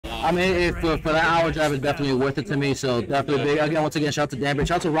I mean, for that hour drive, it's definitely worth it to me. So definitely big. Again, once again, shout out to Danbury.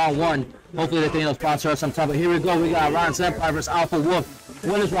 Shout out to round 1. Hopefully, they will sponsor us sometime. But here we go. We got Ron Senpai versus AlphaWolf.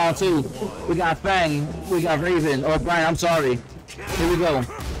 Winners round 2. We got Fang. We got Raven. Or Brian, I'm sorry. Here we go.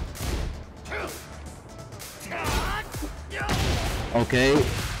 Okay.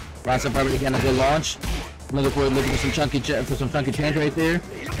 Ron Senpai again, a good launch. Looking for some chunky change right there.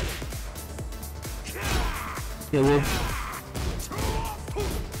 Okay, Wolf.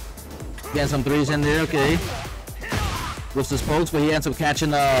 Getting some threes in there, okay. With his pokes, but he ends up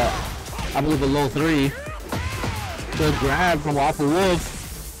catching, I believe, a low 3. Good grab from AlphaWolf.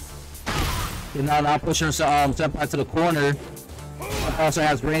 And now pushing Senpai to the corner. Also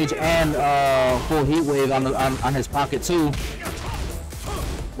has range and full heat wave on his pocket too.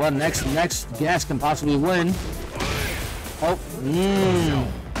 Well, next gas can possibly win. Oh,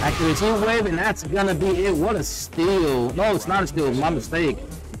 activate heat wave, and that's gonna be it. What a steal! No, it's not a steal. My mistake.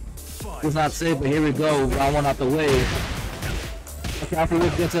 Was not safe, but here we go. Round 1 out the way. Okay,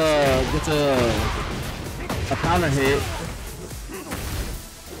 AlphaWolf gets a counter hit.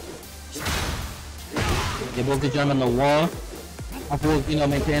 They both get jumped on the wall. AlphaWolf,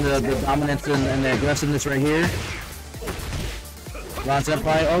 maintain the dominance and the aggressiveness right here. Ron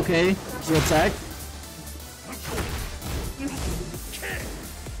Senpai, okay, to attack.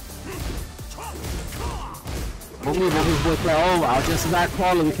 Oh wow, just that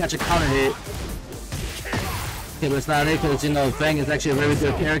caller, we catch a counter hit. Okay, but it's not it because Fang is actually a very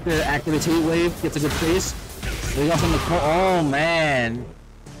good character. Activates heat wave, gets a good face. We got from the core. Oh man,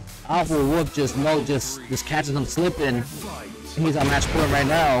 AlphaWolf just catches him slipping. He's on match point right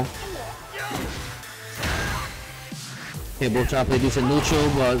now. Okay, both try to play decent neutral,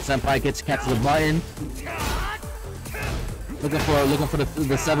 but Senpai catches the button. Looking for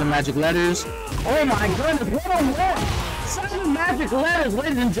the 7 magic letters. Oh my goodness, what a win! 7 magic letters,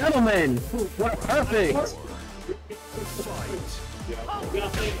 ladies and gentlemen! What perfect!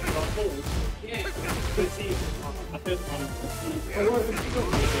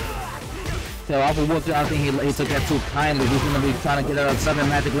 So AlphaWolf, I think he took that too kindly. He's gonna be trying to get out 7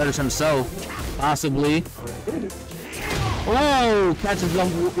 magic letters himself, possibly. Oh, catches them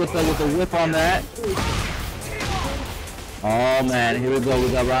with the whip on that. Oh man, here we go. We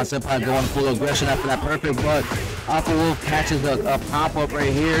got Ron Senpai going full aggression after that perfect, but AlphaWolf catches a pop-up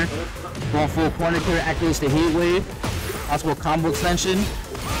right here. Going full corner carry, activates the heat wave. Possible combo extension.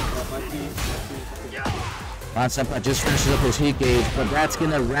 Ron Senpai just finishes up his heat gauge, but that's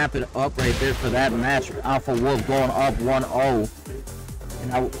gonna wrap it up right there for that match. AlphaWolf going up 1-0.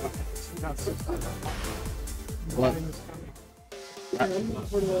 And I... What?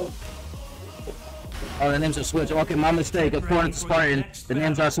 Oh, the names are switched. Okay, my mistake. According to Spartan, the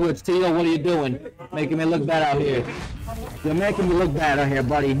names are switched. Tio, what are you doing? Making me look bad out here. You're making me look bad out here,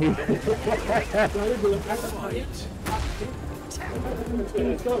 buddy.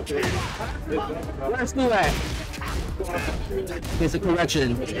 Let's do that. It's a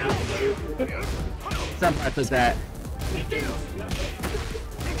correction. Senpai took that.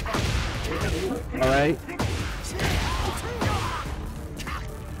 Alright.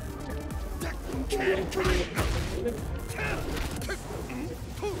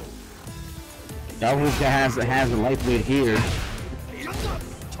 That Wolf has a lightweight here.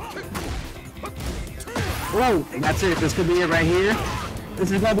 Whoa, that's it. This could be it right here.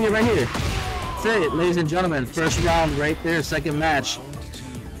 This is gonna be it right here. That's it, ladies and gentlemen. First round right there, second match.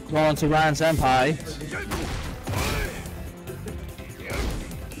 Going to Ryan Senpai.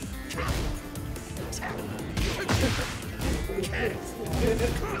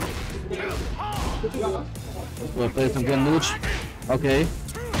 We'll play some good nooch. Okay.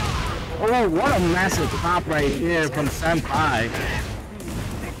 Oh, what a massive pop right there from Senpai.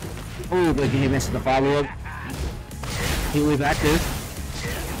 Oh, but he missed the follow-up. He was active.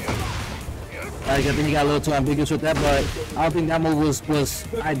 I think he got a little too ambiguous with that, but I don't think that move was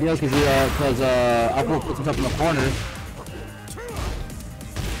ideal because AlphaWolf puts himself in the corner.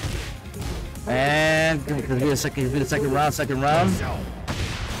 And because be the second round.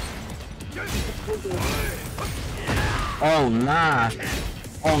 Oh nah.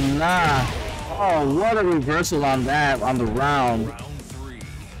 Oh nah. Oh, what a reversal on that on the round.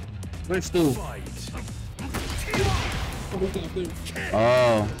 Where's Stu?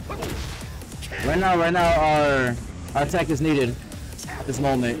 Oh. Right now our attack is needed at this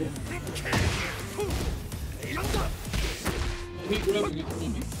moment.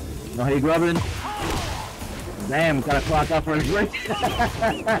 No, he grubbing. Damn, gotta clock out for his break.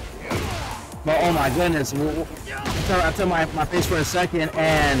 But oh my goodness, I turned my face for a second,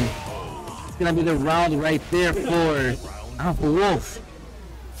 and it's gonna be the round right there for AlphaWolf.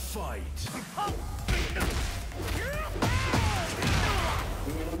 Okay,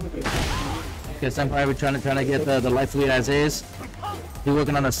 Senpai, we're trying to get the life lead as is. He's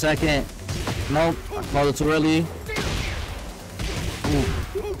working on a second. Nope, I called it too early. Ooh,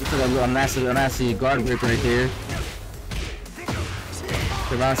 this is a nasty guard break right there.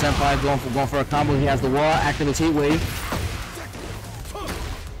 Tavern Senpai going for a combo. He has the wall, activates heat wave.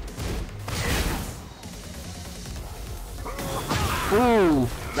 Ooh,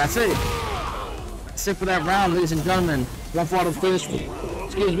 that's it. That's it for that round, ladies and gentlemen. 1-4 to finish.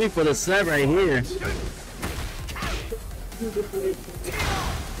 Excuse me for the set right here.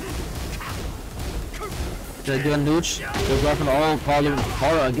 They're doing nooch. They're going for the all call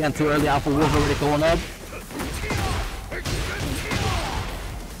again too early. AlphaWolf already going up.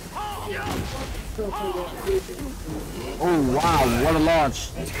 Oh wow, what a launch.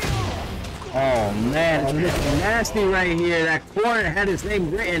 Oh man, it's nasty right here. That corner had his name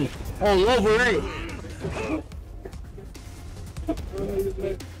written all over it.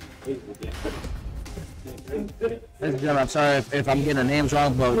 Ladies and gentlemen, I'm sorry if I'm getting the names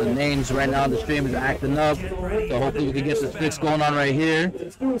wrong, but the names right now on the stream is acting up. So hopefully we can get some fix going on right here.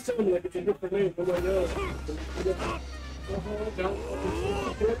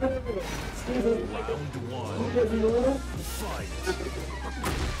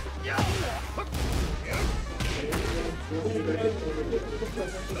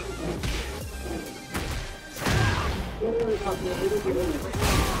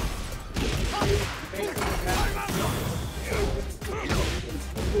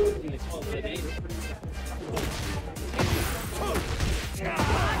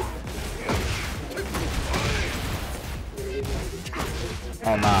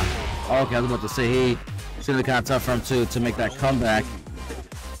 Oh nah. Okay, I was about to say he it's gonna be kind of tough for him to make that comeback.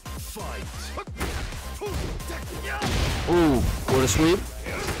 Ooh, water sweep.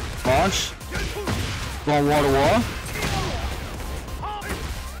 Launch. Going wall to wall.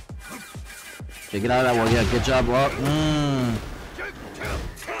 Okay, get out of that wall. Yeah, good job, Rock.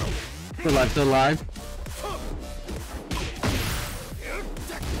 Still alive, still alive.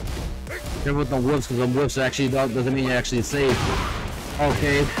 Careful with the whips, because the whips actually doesn't mean you're actually safe.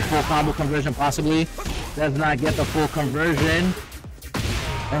 Okay, full combo conversion possibly. Does not get the full conversion.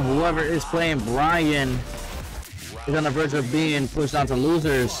 And whoever is playing Brian is on the verge of being pushed down to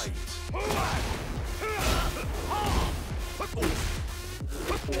losers.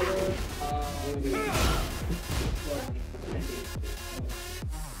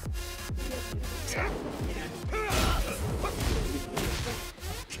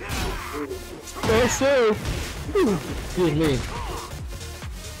 Yes, sir. Excuse me.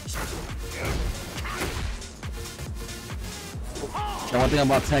 The one thing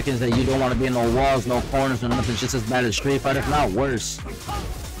about Tekken is that you don't want to be in no walls, no corners, no nothing. It's just as bad as Street Fighter, if not worse.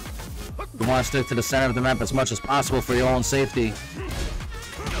 You want to stick to the center of the map as much as possible for your own safety.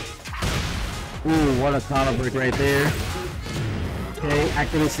 Ooh, what a counter break right there. Okay,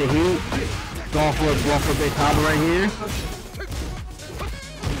 activates the heat. Going for a big combo right here.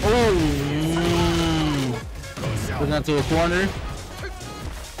 Oh, putting that to the corner.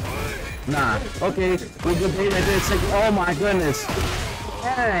 Nah. Okay, we're good bait right there. Oh my goodness.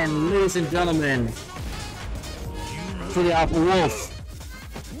 And ladies and gentlemen, to the AlphaWolf.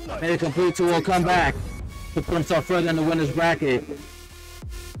 Made a complete 2-0 comeback to put himself further in the winner's bracket.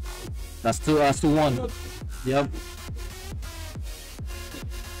 That's 2-1. Yep.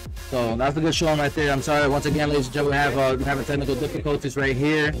 So that's a good showing right there. I'm sorry once again, ladies and gentlemen, we're having technical difficulties right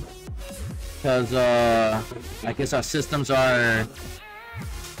here because I guess our systems are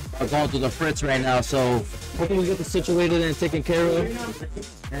going through the fritz right now. So hopefully we get this situated and taken care of.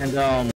 And